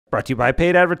Brought to you by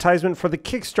paid advertisement for the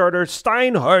Kickstarter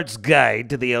Steinhardt's Guide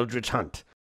to the Eldritch Hunt.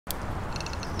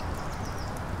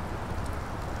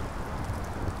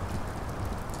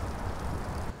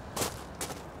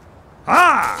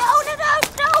 Ah! No!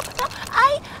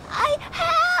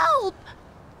 Help!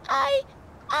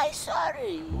 I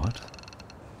sorry. What?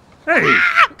 Hey!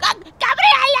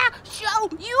 Gabriella, show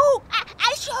you.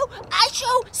 I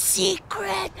show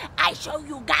secret. I show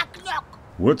you gag-nug.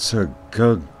 What's a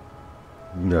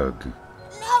gug-nug?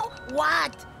 No,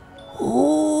 what?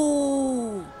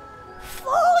 Ooh.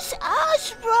 Force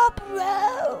us Rob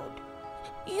Road.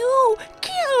 You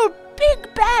kill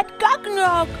big bad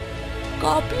gag-nug.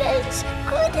 Goblins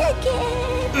good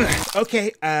again.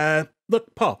 Okay,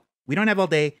 look, Paul, we don't have all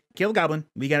day. Kill goblin.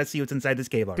 We gotta see what's inside this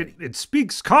cave already. It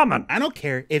speaks common. I don't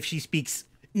care if she speaks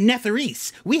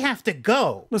Netherese. We have to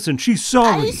go. Listen, she's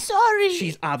sorry. I'm sorry.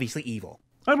 She's obviously evil.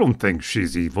 I don't think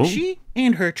she's evil. She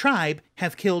and her tribe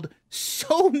have killed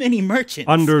so many merchants.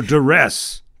 Under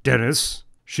duress, Dennis.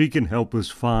 She can help us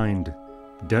find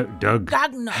Doug,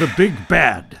 Gag-nug. the big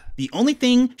bad. The only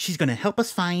thing she's gonna help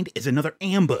us find is another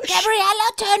ambush.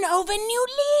 Gabriella, turn over new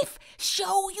leaf.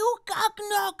 Show you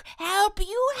gag-nug. Help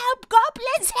you help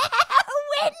goblins.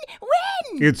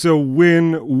 Win. It's a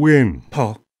win-win.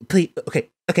 Paul, please.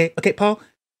 Okay, Paul.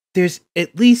 There's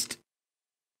at least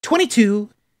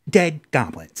 22 dead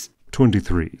goblins.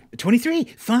 23. 23?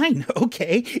 Fine,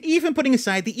 okay. Even putting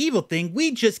aside the evil thing,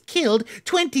 we just killed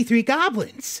 23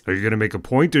 goblins. Are you going to make a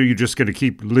point, or are you just going to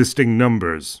keep listing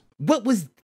numbers? What was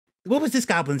this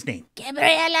goblin's name?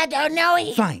 Gabriella, don't know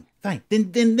it. Fine.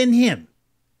 Then him.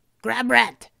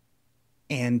 Grubrat.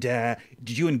 And,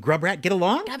 did you and Grubrat get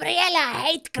along? Gabriella,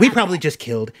 I hate Grubrat. We probably just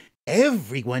killed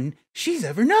everyone she's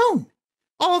ever known.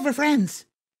 All of her friends.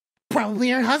 Probably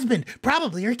her husband.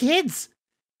 Probably her kids.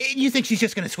 You think she's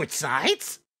just gonna switch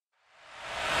sides?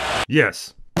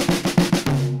 Yes.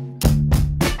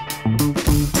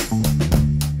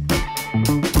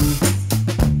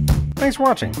 Thanks for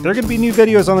watching. There are going to be new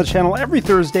videos on the channel every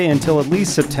Thursday until at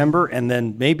least September, and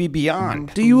then maybe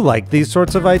beyond. Do you like these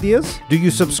sorts of ideas? Do you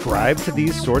subscribe to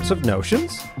these sorts of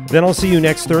notions? Then I'll see you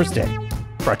next Thursday.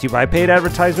 Brought to you by paid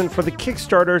advertisement for the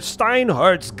Kickstarter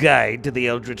Steinhardt's Guide to the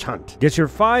Eldritch Hunt. Get your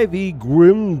 5e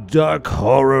grim dark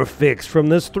horror fix from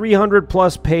this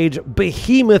 300-plus page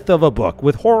behemoth of a book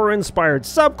with horror-inspired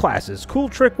subclasses, cool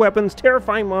trick weapons,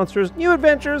 terrifying monsters, new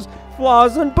adventures,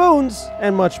 flaws and boons,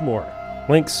 and much more.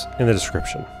 Links in the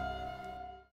description.